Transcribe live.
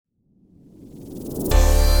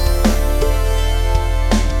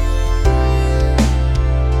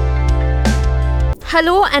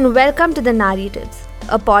Hello and welcome to the Narratives,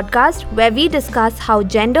 a podcast where we discuss how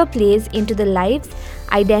gender plays into the lives,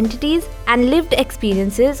 identities, and lived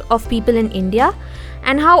experiences of people in India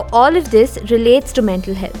and how all of this relates to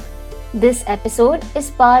mental health. This episode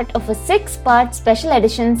is part of a 6-part special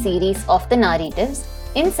edition series of the Narratives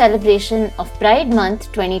in celebration of Pride Month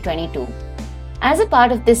 2022. As a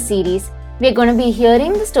part of this series, we are going to be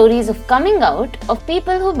hearing the stories of coming out of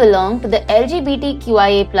people who belong to the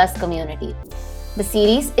LGBTQIA+ community. The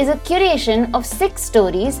series is a curation of 6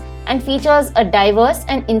 stories and features a diverse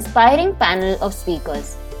and inspiring panel of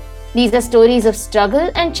speakers. These are stories of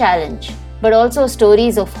struggle and challenge, but also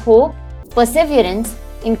stories of hope, perseverance,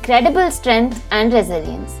 incredible strength and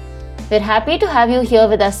resilience. We're happy to have you here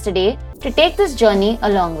with us today to take this journey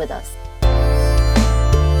along with us.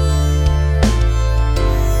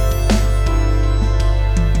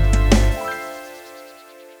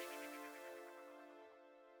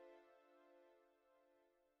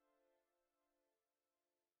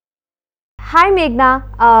 Hi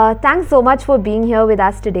Meghna, thanks so much for being here with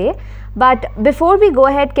us today. But before we go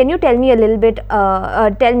ahead, can you tell me a little bit,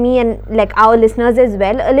 tell me and like our listeners as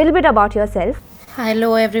well, a little bit about yourself?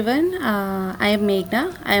 Hello everyone, I am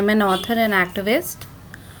Meghna. I am an author and activist.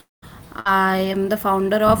 I am the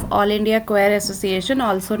founder of All India Queer Association,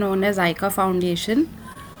 also known as ICA Foundation.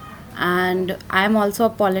 And I am also a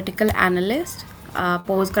political analyst, a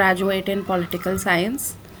postgraduate in political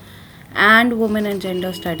science and women and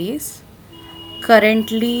gender studies.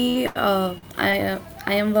 Currently, I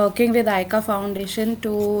am working with ICA Foundation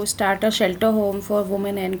to start a shelter home for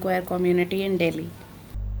women and queer community in Delhi.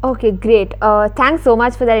 Okay, great. Thanks so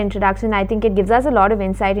much for that introduction. I think it gives us a lot of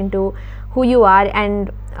insight into who you are. And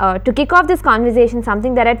to kick off this conversation,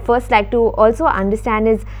 something that I'd first like to also understand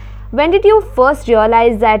is when did you first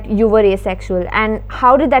realize that you were asexual and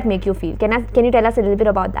how did that make you feel? Can you tell us a little bit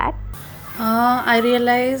about that? I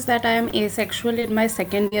realized that I am asexual in my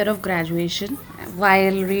second year of graduation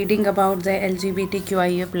while reading about the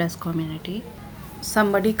LGBTQIA+ community.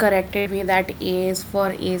 Somebody corrected me that A is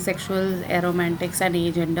for asexuals, aromantics, and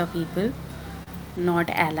agender people, not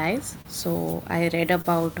allies. So I read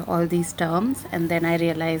about all these terms and then I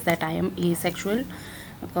realized that I am asexual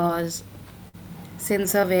because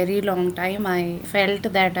since a very long time I felt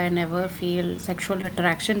that I never feel sexual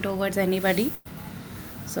attraction towards anybody.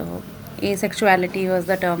 So asexuality was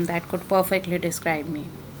the term that could perfectly describe me.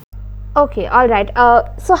 Okay, all right.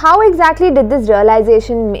 So how exactly did this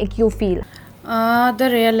realization make you feel? The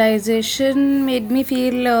realization made me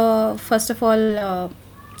feel, first of all,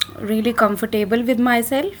 really comfortable with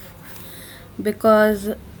myself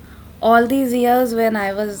because all these years when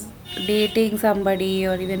I was dating somebody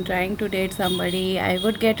or even trying to date somebody, I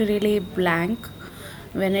would get really blank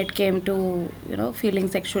when it came to feeling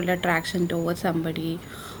sexual attraction towards somebody.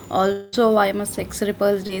 Also, I'm a sex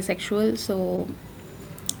repulsed asexual, so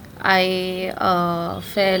I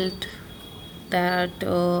felt that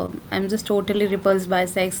I'm just totally repulsed by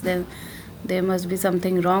sex, then there must be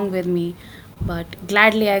something wrong with me. But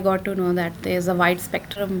gladly, I got to know that there's a wide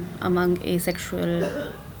spectrum among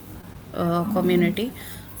asexual community.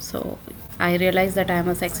 So I realized that I'm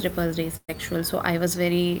a sex repulsed asexual. So I was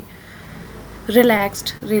very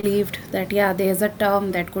relaxed, relieved that yeah, there's a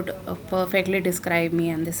term that could perfectly describe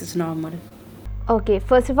me, and this is normal. Okay,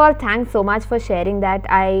 first of all, thanks so much for sharing that.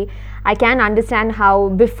 I can understand how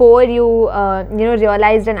before you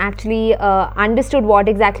realized and actually understood what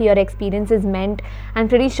exactly your experiences meant, I'm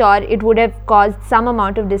pretty sure it would have caused some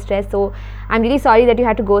amount of distress. So I'm really sorry that you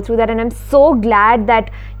had to go through that, and I'm so glad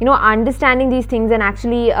that understanding these things and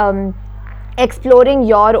actually exploring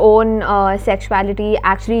your own sexuality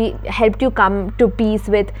actually helped you come to peace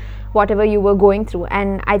with whatever you were going through,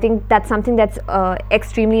 and I think that's something that's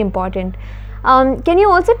extremely important. Can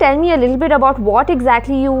you also tell me a little bit about what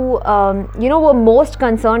exactly you were most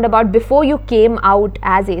concerned about before you came out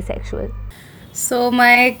as asexual? So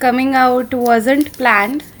my coming out wasn't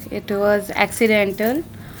planned, it was accidental.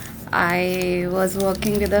 I was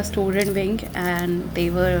working with a student wing and they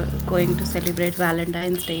were going to celebrate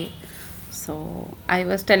Valentine's Day. So I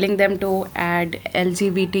was telling them to add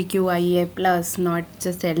LGBTQIA+, not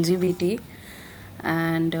just LGBT.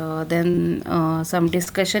 And then some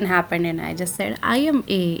discussion happened and I just said I am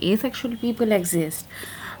asexual people exist.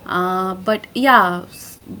 But yeah,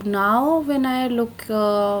 now when I look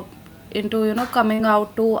into coming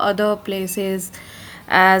out to other places,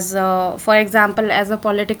 as for example, as a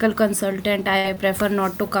political consultant, I prefer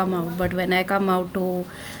not to come out, but when I come out to,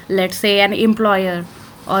 let's say, an employer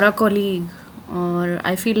or a colleague, or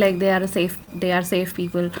I feel like they are safe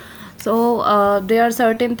people. So there are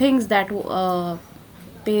certain things that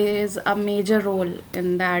plays a major role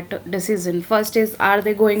in that decision. First is, are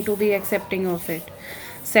they going to be accepting of it?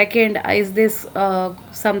 Second, is this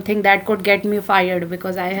something that could get me fired?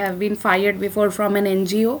 Because I have been fired before from an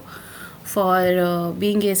NGO for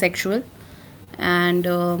being asexual, and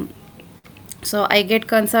so I get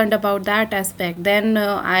concerned about that aspect. Then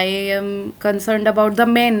I am concerned about the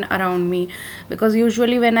men around me, because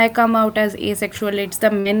usually when I come out as asexual, it's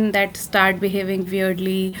the men that start behaving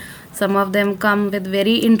weirdly. Some of them come with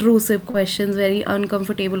very intrusive questions, very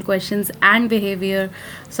uncomfortable questions and behavior.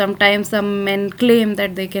 Sometimes some men claim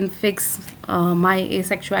that they can fix my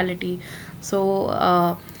asexuality.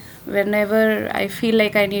 So whenever I feel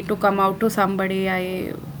like I need to come out to somebody,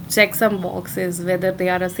 I check some boxes, whether they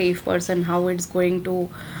are a safe person, how it's going to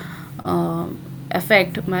uh,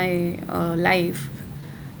 affect my life.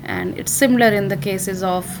 And it's similar in the cases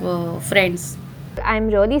of friends. I'm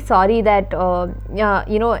really sorry that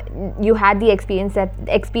you know, you had the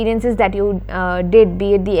experiences that you did,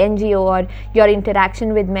 be it the NGO or your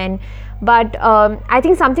interaction with men. But I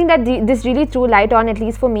think something that this really threw light on, at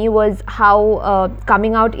least for me, was how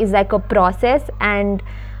coming out is like a process. And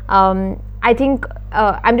I think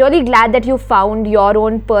I'm really glad that you found your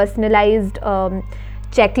own personalized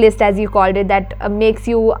checklist, as you called it, that makes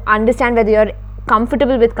you understand whether you're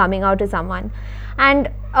comfortable with coming out to someone. And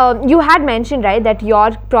you had mentioned, right, that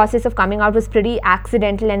your process of coming out was pretty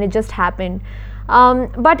accidental and it just happened.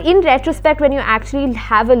 But in retrospect, when you actually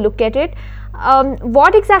have a look at it,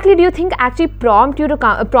 what exactly do you think actually prompted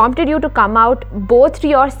you to come out, both to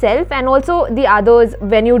yourself and also the others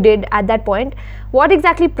when you did at that point? What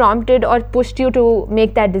exactly prompted or pushed you to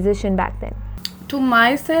make that decision back then? To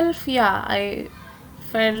myself, yeah, I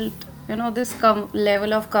felt, this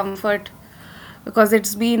level of comfort, because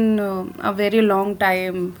it's been a very long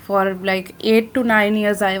time. For like 8 to 9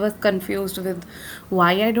 years I was confused with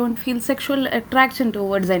why I don't feel sexual attraction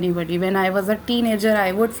towards anybody. When I was a teenager,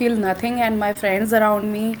 I would feel nothing, and my friends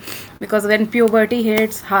around me, because when puberty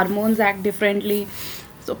hits, hormones act differently,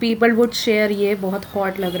 so people would share, ye bahut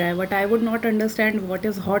hot lag raha hai, but I would not understand what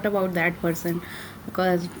is hot about that person,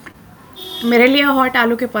 because मेरे लिए hot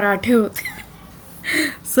आलू के पराठे होते हैं.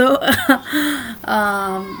 So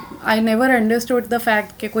I never understood the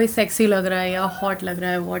fact कि कोई sexy लग रहा है या hot लग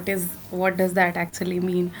रहा है. What does that actually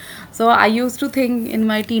mean? So I used to think in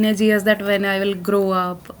my teenage years that when I will grow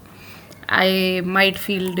up, I might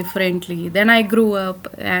feel differently. Then I grew up,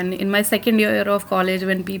 and in my second year of college,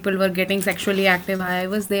 when people were getting sexually active, I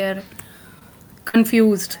was there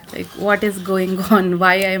confused, like what is going on,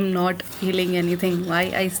 why I am not feeling anything,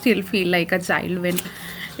 why I still feel like a child when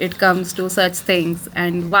it comes to such things,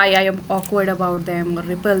 and why I am awkward about them or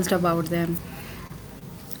repulsed about them.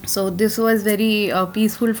 So this was very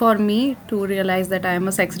peaceful for me to realize that I am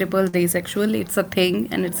a sex repulsed asexual. It's a thing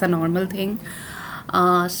and it's a normal thing.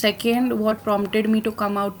 Second, what prompted me to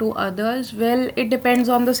come out to others? Well, it depends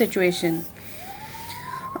on the situation.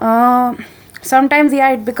 Sometimes,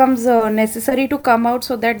 yeah, it becomes necessary to come out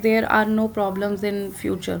so that there are no problems in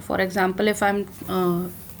future. For example, if I'm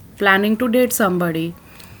planning to date somebody,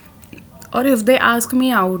 or if they ask me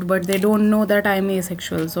out but they don't know that I'm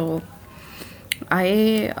asexual, so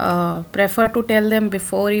I prefer to tell them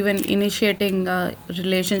before even initiating a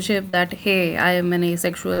relationship that, hey, I am an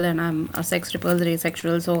asexual and I'm a sex repulsed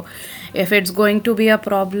asexual, so if it's going to be a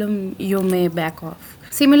problem, you may back off.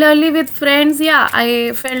 Similarly with friends, yeah,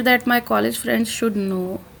 I felt that my college friends should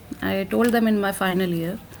know. I told them in my final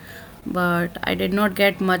year, but I did not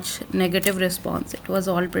get much negative response. It was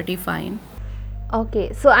all pretty fine.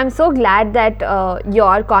 Okay, so I'm so glad that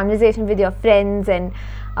your conversation with your friends and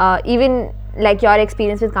even like your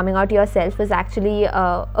experience with coming out to yourself was actually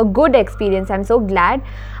a good experience. I'm so glad.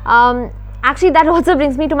 Actually, that also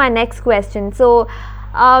brings me to my next question. So,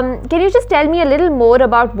 can you just tell me a little more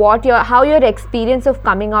about how your experience of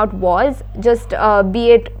coming out was? Just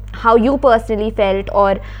be it how you personally felt,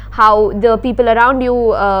 or how the people around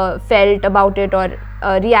you felt about it or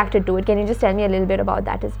reacted to it. Can you just tell me a little bit about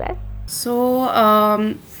that as well? So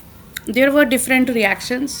there were different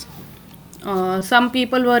reactions. Some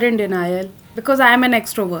people were in denial, because I am an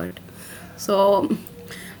extrovert. So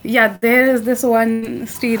yeah, there is this one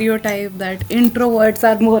stereotype that introverts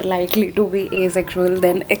are more likely to be asexual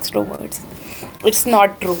than extroverts. It's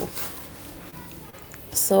not true.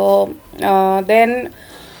 So then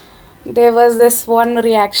there was this one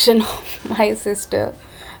reaction of my sister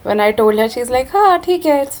when I told her. She's like, "Ha, theek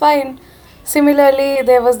hai, it's fine." Similarly,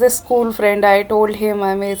 there was this school friend. I told him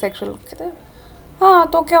I'm asexual. हाँ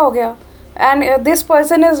तो क्या हो गया? And this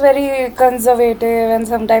person is very conservative and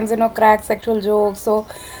sometimes cracks sexual jokes. So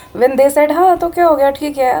when they said हाँ तो क्या हो गया,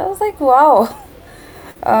 ठीक है, I was like, wow.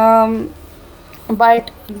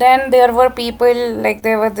 But then there were people, like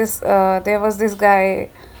there was this guy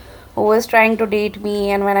who was trying to date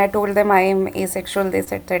me, and when I told them I am asexual, they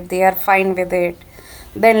said that they are fine with it.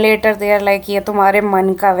 Then later they are like, ये तुम्हारे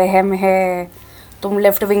मन का वहम है, तुम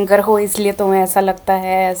left winger हो इसलिए तुम्हें ऐसा लगता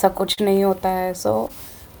है, ऐसा कुछ नहीं होता है. So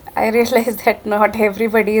I realized that not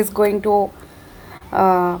everybody is going to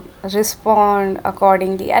respond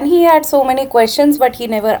accordingly. And he had so many questions, but he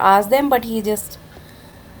never asked them, but he just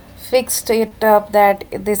fixed it up that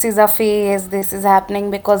this is a phase, this is happening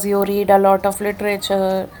because you read a lot of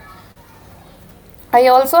literature. I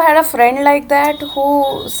also had a friend like that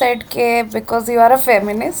who said, "Ke because you are a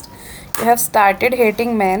feminist, you have started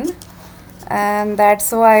hating men, and that's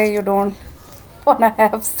why you don't want to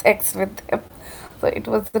have sex with them." So it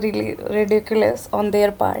was really ridiculous on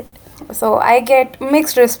their part. So I get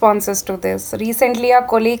mixed responses to this. Recently, a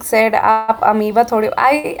colleague said, "Aap amoeba thodi."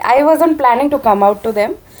 I wasn't planning to come out to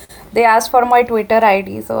them. They asked for my Twitter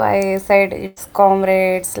ID, so I said it's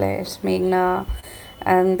comrade slash Meghna,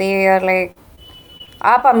 and they are like,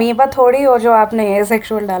 "आप amoeba थोड़ी हो जो आपने ये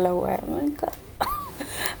sexual डाला हुआ है." मैंने कहा,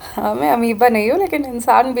 हाँ मैं अमीबा नहीं हूँ, लेकिन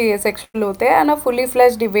इंसान भी ये सेक्सुअल होते हैं. And a fully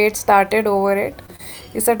flash debate started over it.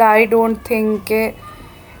 He said I don't think के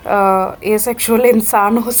ये सेक्सुअल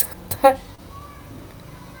इंसान हो सकता है.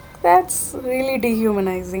 That's really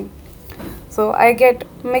dehumanizing. So I get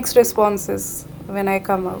mixed responses when I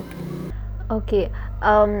come out. Okay.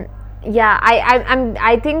 Yeah,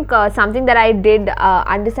 I think something that I did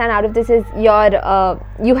understand out of this is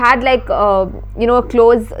you had like a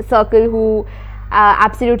close circle who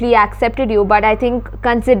absolutely accepted you, but I think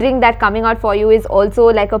considering that coming out for you is also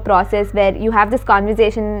like a process where you have this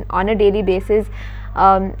conversation on a daily basis.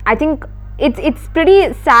 I think it's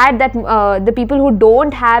pretty sad that the people who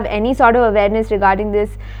don't have any sort of awareness regarding this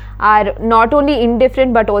are not only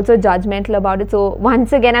indifferent but also judgmental about it. So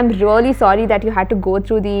once again, I'm really sorry that you had to go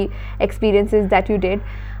through the experiences that you did.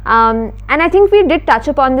 And I think we did touch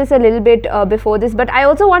upon this a little bit before this, but I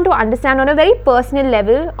also want to understand on a very personal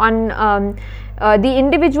level, on the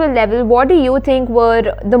individual level, what do you think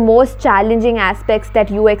were the most challenging aspects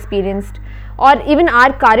that you experienced or even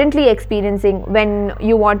are currently experiencing when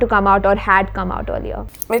you want to come out or had come out earlier?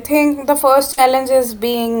 I think the first challenge is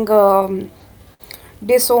being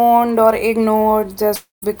disowned or ignored just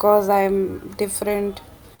because I'm different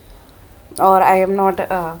or I am not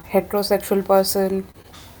a heterosexual person.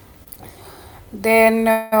 Then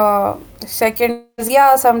second is,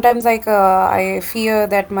 yeah, sometimes like I fear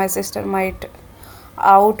that my sister might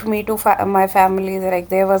out me to my family. Like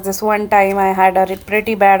there was this one time I had a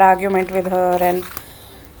pretty bad argument with her, and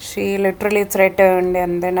she literally threatened,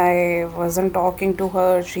 and then I wasn't talking to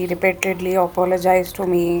her. She repeatedly apologized to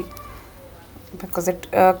me because it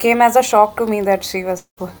came as a shock to me that she was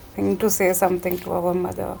going to say something to our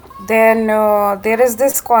mother. Then there is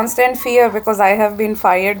this constant fear because I have been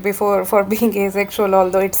fired before for being asexual,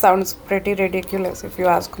 although it sounds pretty ridiculous if you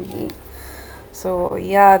ask me. So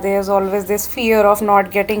yeah, there's always this fear of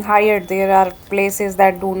not getting hired. There are places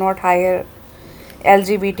that do not hire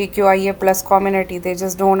LGBTQIA plus community. They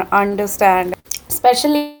just don't understand,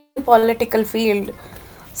 especially in political field.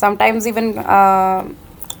 Sometimes even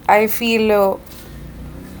I feel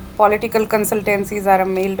political consultancies are a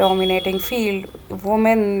male dominating field.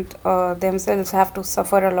 Women themselves have to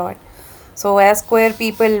suffer a lot. So as queer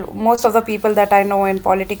people, most of the people that I know in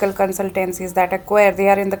political consultancies that are queer, they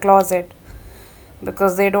are in the closet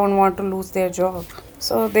because they don't want to lose their job.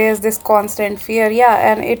 So there's this constant fear,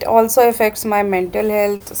 yeah, and it also affects my mental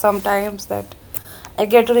health sometimes, that I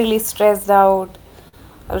get really stressed out.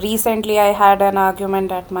 Recently I had an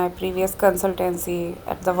argument at my previous consultancy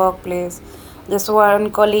at the workplace. This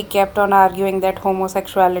one colleague kept on arguing that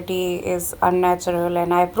homosexuality is unnatural,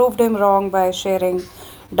 and I proved him wrong by sharing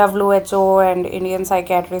WHO and Indian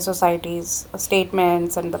Psychiatry Society's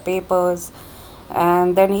statements and the papers.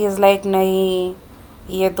 And then he is like, नहीं,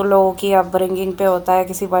 ये तो लोगों की upbringing पे होता है.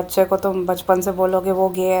 किसी बच्चे को तुम बचपन से बोलोगे वो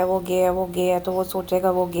गे है, वो गे है, वो गे है, तो वो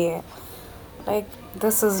सोचेगा वो गे है. Like,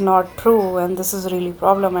 this is not true, and this is really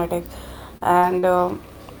problematic. And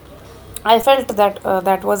I felt that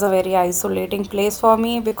that was a very isolating place for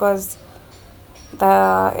me, because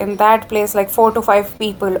in that place, like 4 to 5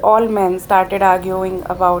 people, all men, started arguing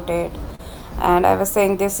about it. And I was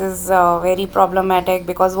saying this is very problematic,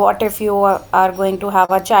 because what if you are going to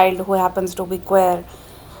have a child who happens to be queer,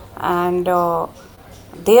 and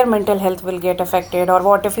their mental health will get affected? Or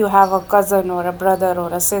what if you have a cousin or a brother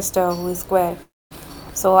or a sister who is queer?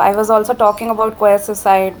 So I was also talking about queer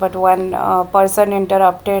suicide, but one person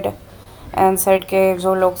interrupted and said कि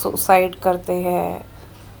जो लोग suicide करते हैं,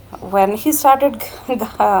 when he started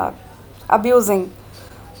abusing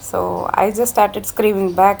So I just started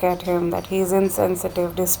screaming back at him that he's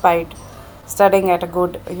insensitive despite studying at a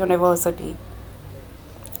good university.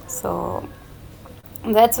 So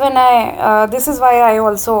that's when this is why I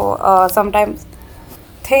also sometimes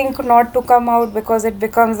think not to come out, because it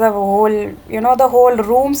becomes a whole, the whole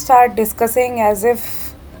room start discussing as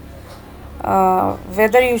if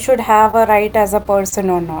whether you should have a right as a person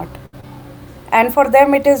or not. And for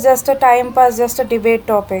them, it is just a time pass, just a debate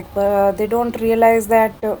topic. But they don't realize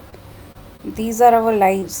that these are our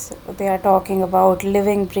lives. They are talking about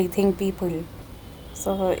living, breathing people.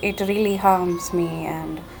 So it really harms me.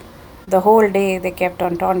 And the whole day they kept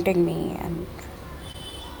on taunting me. And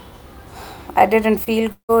I didn't feel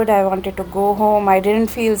good. I wanted to go home. I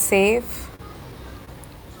didn't feel safe.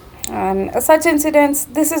 And such incidents,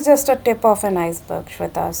 this is just a tip of an iceberg,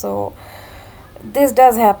 Shweta. So this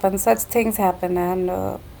does happen, such things happen,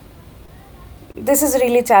 and this is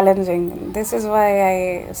really challenging. This is why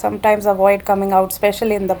I sometimes avoid coming out,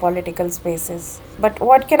 especially in the political spaces. But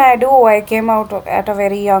what can I do? I came out at a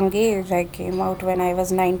very young age. I came out when I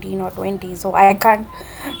was 19 or 20, so I can't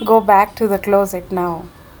go back to the closet now.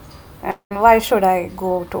 And why should I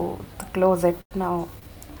go to the closet now?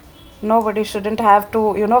 Nobody shouldn't have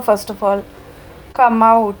to, first of all, come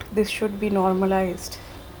out. This should be normalized.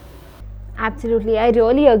 Absolutely, I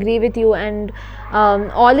really agree with you. And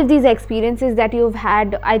all of these experiences that you've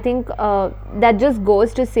had, I think that just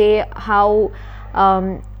goes to say how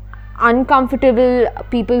uncomfortable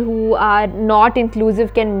people who are not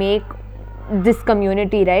inclusive can make this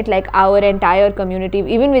community, right? Like our entire community,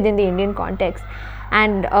 even within the Indian context.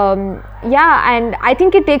 And and I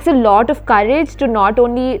think it takes a lot of courage to not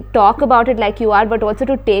only talk about it like you are, but also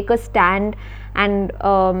to take a stand and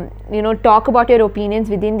talk about your opinions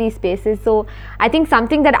within these spaces. So I think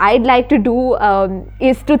something that I'd like to do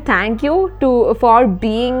is to thank you for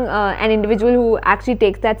being an individual who actually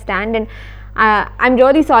takes that stand. And I'm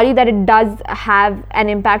really sorry that it does have an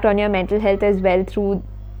impact on your mental health as well through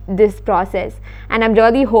this process. And I'm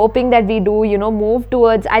really hoping that we do move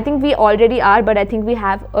towards, I think we already are, but I think we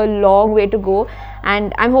have a long way to go.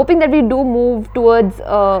 And I'm hoping that we do move towards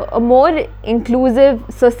a more inclusive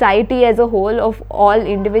society as a whole of all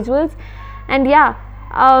individuals. And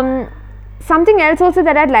something else also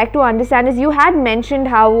that I'd like to understand is, you had mentioned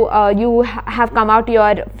how you have come out to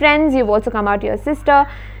your friends, you've also come out to your sister.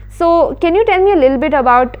 So can you tell me a little bit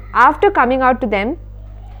about, after coming out to them,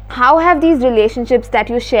 how have these relationships that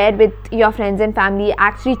you shared with your friends and family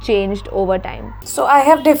actually changed over time? So I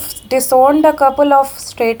have disowned a couple of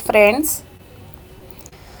straight friends,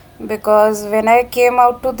 because when I came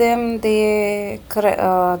out to them, they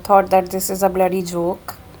thought that this is a bloody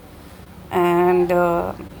joke, and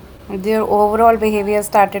their overall behavior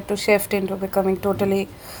started to shift into becoming totally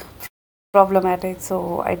problematic.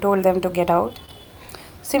 So I told them to get out.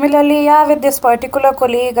 Similarly, with this particular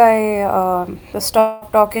colleague, I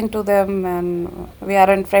stopped talking to them, and we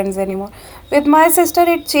aren't friends anymore. With my sister,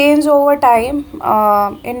 it changed over time.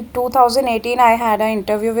 In 2018, I had an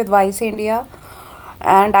interview with Vice India,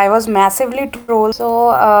 and I was massively trolled.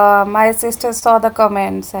 So my sister saw the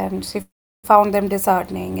comments and she found them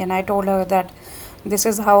disheartening, and I told her that this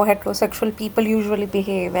is how heterosexual people usually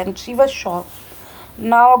behave, and she was shocked.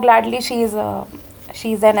 Now, gladly, she's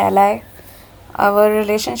an ally. Our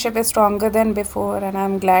relationship is stronger than before, and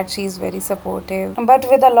I'm glad she's very supportive. But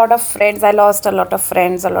with a lot of friends, I lost a lot of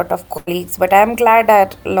friends, a lot of colleagues, but I'm glad I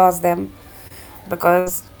lost them,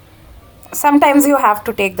 because sometimes you have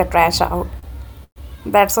to take the trash out.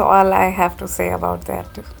 That's all I have to say about that.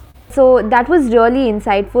 So that was really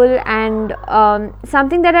insightful, and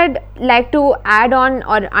something that I'd like to add on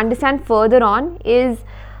or understand further on is,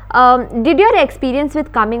 did your experience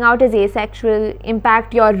with coming out as asexual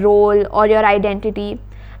impact your role or your identity?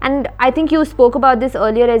 And I think you spoke about this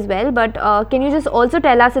earlier as well, but can you just also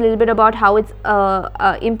tell us a little bit about how it's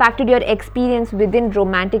impacted your experience within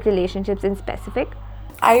romantic relationships in specific?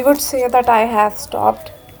 I would say that I have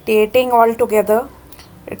stopped dating altogether.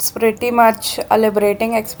 It's pretty much a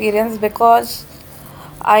liberating experience, because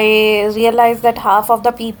I realized that half of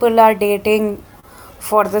the people are dating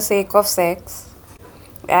for the sake of sex,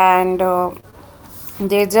 and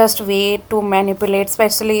they just wait to manipulate,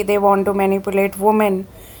 especially they want to manipulate women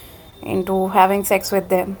into having sex with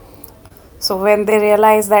them. So when they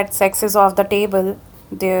realize that sex is off the table,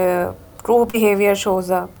 their true behavior shows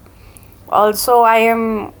up. Also, I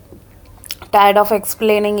am tired of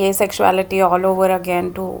explaining asexuality all over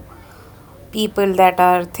again to people that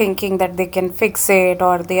are thinking that they can fix it,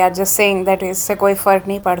 or they are just saying that इससे कोई फर्क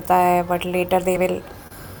नहीं पड़ता है, but later they will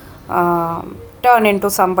turn into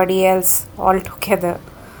somebody else altogether.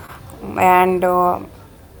 And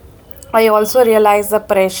I also realize the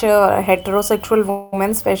pressure heterosexual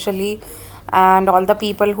women, especially, and all the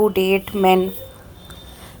people who date men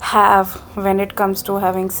have when it comes to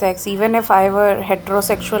having sex. Even if I were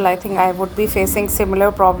heterosexual, I think I would be facing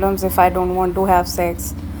similar problems if I don't want to have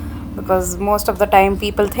sex. Because most of the time,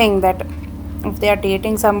 people think that if they are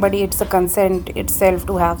dating somebody, it's a consent itself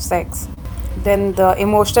to have sex. Then the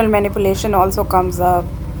emotional manipulation also comes up,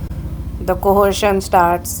 the coercion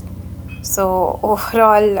starts. So,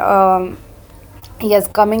 overall, yes,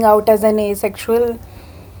 coming out as an asexual,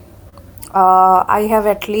 I have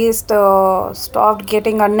at least stopped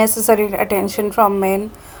getting unnecessary attention from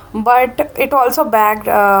men. But it also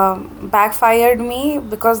backfired me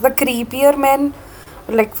because the creepier men,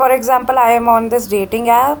 like for example, I am on this dating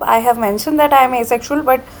app. I have mentioned that I am asexual,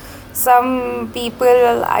 but some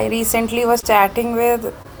people I recently was chatting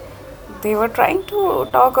with, they were trying to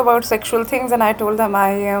talk about sexual things, and I told them I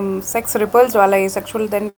am sex repulsed wala asexual.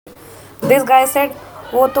 Then this guy said,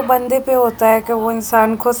 वो तो बंदे पे होता है कि वो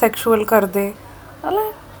इंसान को सेक्सुअल कर दे.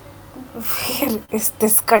 Where is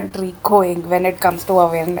this country going when it comes to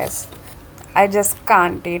awareness? I just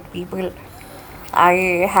can't date people.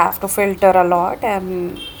 I have to filter a lot,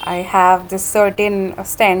 and I have this certain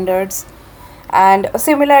standards. And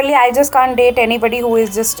similarly, I just can't date anybody who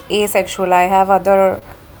is just asexual. I have other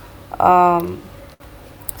um,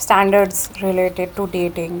 standards related to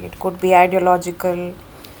dating. It could be ideological,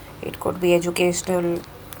 it could be educational.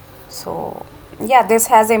 So, yeah, this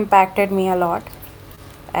has impacted me a lot.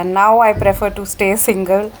 And now I prefer to stay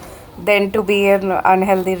single than to be in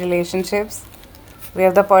unhealthy relationships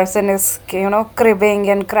where the person is, cribbing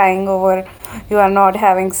and crying over you are not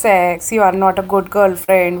having sex, you are not a good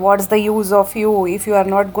girlfriend, what's the use of you if you are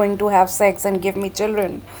not going to have sex and give me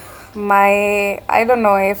children. I don't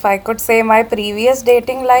know if I could say my previous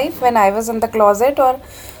dating life when I was in the closet or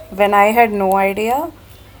when I had no idea,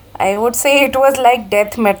 I would say it was like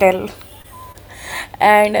death metal.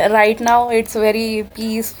 And right now it's very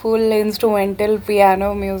peaceful instrumental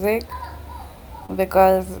piano music,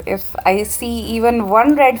 because if I see even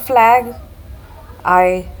one red flag,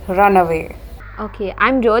 I run away. Okay,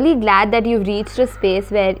 I'm really glad that you've reached a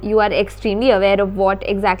space where you are extremely aware of what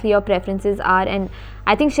exactly your preferences are, and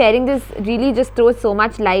I think sharing this really just throws so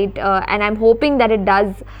much light, and I'm hoping that it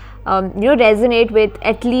does, resonate with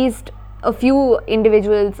at least a few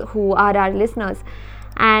individuals who are our listeners.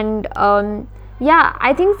 And yeah,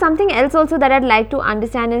 I think something else also that I'd like to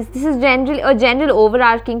understand is, this is a general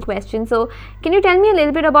overarching question. So, can you tell me a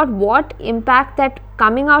little bit about what impact that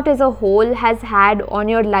coming out as a whole has had on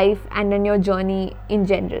your life and on your journey in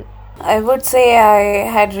general? I would say I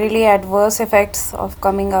had really adverse effects of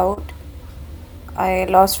coming out. I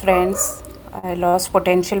lost friends, I lost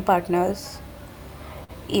potential partners.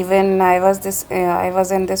 Even I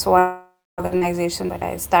was in this one organization, but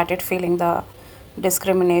I started feeling the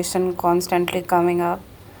discrimination constantly coming up.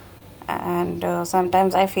 And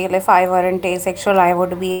sometimes I feel if I weren't asexual, I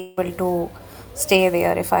would be able to stay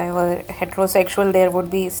there. If I were heterosexual, there would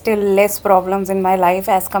be still less problems in my life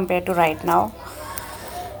as compared to right now.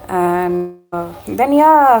 And then,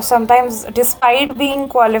 yeah, sometimes despite being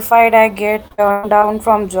qualified, I get turned down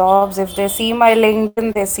from jobs. If they see my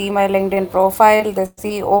LinkedIn, they see my LinkedIn profile, they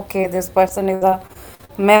see, okay, this person is a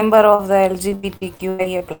member of the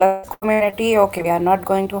LGBTQIA plus community, okay, we are not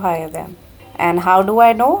going to hire them. And how do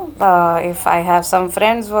I know? If I have some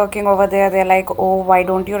friends working over there, they're like, oh, why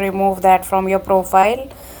don't you remove that from your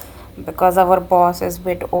profile? Because our boss is a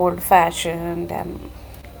bit old fashioned. And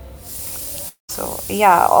so,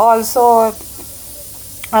 yeah, also,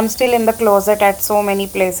 I'm still in the closet at so many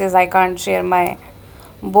places. I can't share my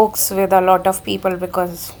books with a lot of people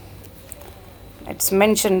because it's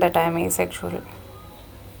mentioned that I'm asexual.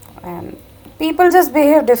 And people just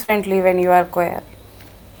behave differently when you are queer.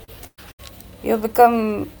 You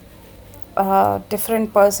become a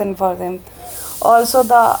different person for them. Also,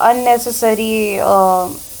 the unnecessary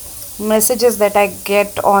messages that I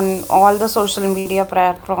get on all the social media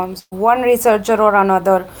platforms, one researcher or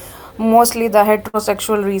another, mostly the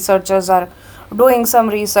heterosexual researchers are doing some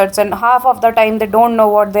research, and half of the time they don't know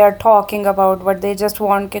what they are talking about, but they just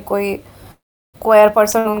want कि कोई queer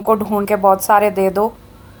person उनको ढूंढ के बहुत सारे दे दो,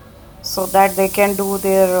 so that they can do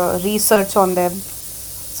their research on them.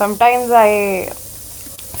 Sometimes I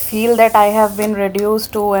feel that I have been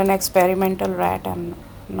reduced to an experimental rat and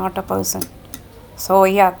not a person. So,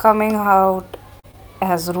 yeah, coming out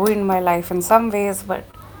has ruined my life in some ways, but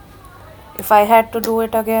if I had to do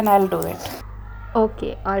it again, I'll do it.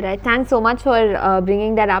 Okay, all right. Thanks so much for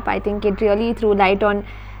bringing that up. I think it really threw light on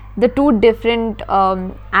the two different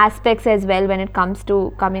aspects as well when it comes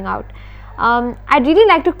to coming out. I'd really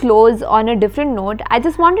like to close on a different note. I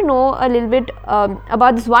just want to know a little bit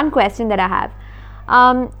about this one question that I have.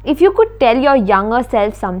 If you could tell your younger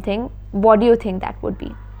self something, what do you think that would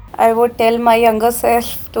be? I would tell my younger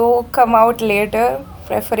self to come out later,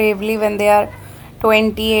 preferably when they are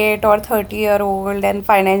 28 or 30-year-old and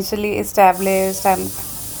financially established, and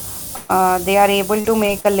they are able to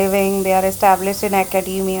make a living, they are established in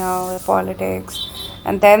academia or politics,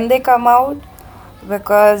 and then they come out,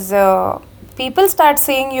 because people start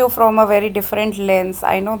seeing you from a very different lens.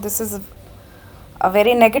 I know this is a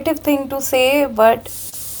very negative thing to say, but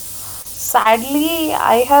sadly,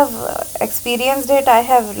 I have experienced it, I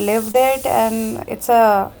have lived it, and it's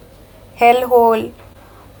a hellhole.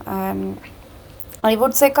 And I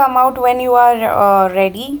would say come out when you are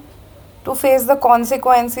ready to face the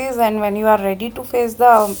consequences, and when you are ready to face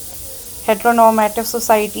the heteronormative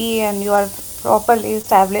society and you are properly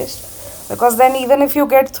established. Because then, even if you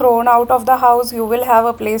get thrown out of the house, you will have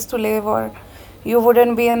a place to live, or you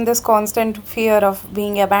wouldn't be in this constant fear of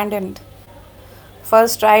being abandoned.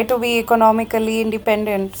 First, try to be economically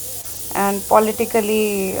independent and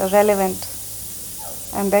politically relevant,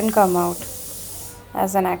 and then come out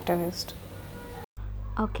as an activist.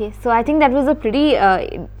 Okay, so I think that was a pretty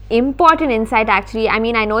important insight actually. I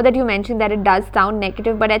mean, I know that you mentioned that it does sound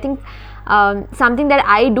negative, but I think something that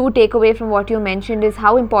I do take away from what you mentioned is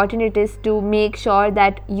how important it is to make sure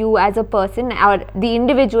that you as a person or the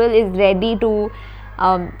individual is ready to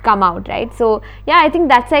come out, right? So yeah, I think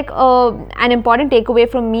that's like an important takeaway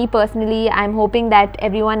from me personally. I'm hoping that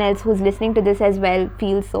everyone else who's listening to this as well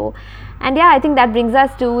feels so. And yeah, I think that brings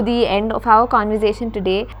us to the end of our conversation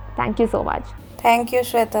today. Thank you so much. Thank you,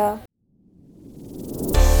 Shweta.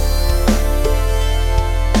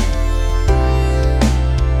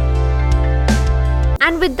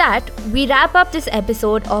 And with that, we wrap up this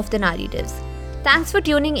episode of The Narratives. Thanks for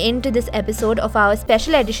tuning in to this episode of our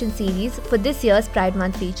special edition series for this year's Pride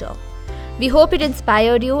Month feature. We hope it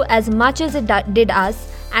inspired you as much as it did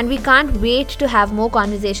us, and we can't wait to have more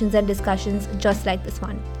conversations and discussions just like this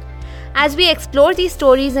one. As we explore these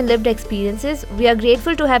stories and lived experiences, we are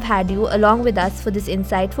grateful to have had you along with us for this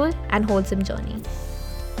insightful and wholesome journey.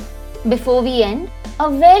 Before we end, a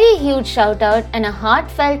very huge shout out and a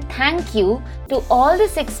heartfelt thank you to all the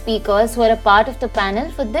 6 speakers who are a part of the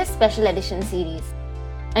panel for this special edition series.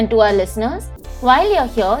 And to our listeners, while you're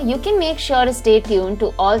here, you can make sure to stay tuned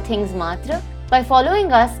to all things Matra by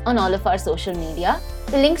following us on all of our social media,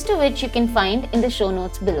 the links to which you can find in the show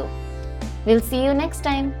notes below. We'll see you next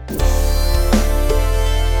time.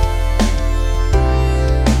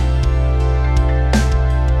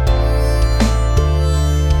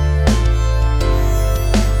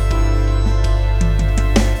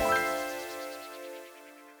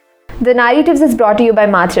 The Narratives is brought to you by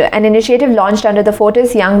Matra, an initiative launched under the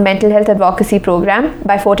Fortis Young Mental Health Advocacy Program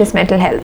by Fortis Mental Health.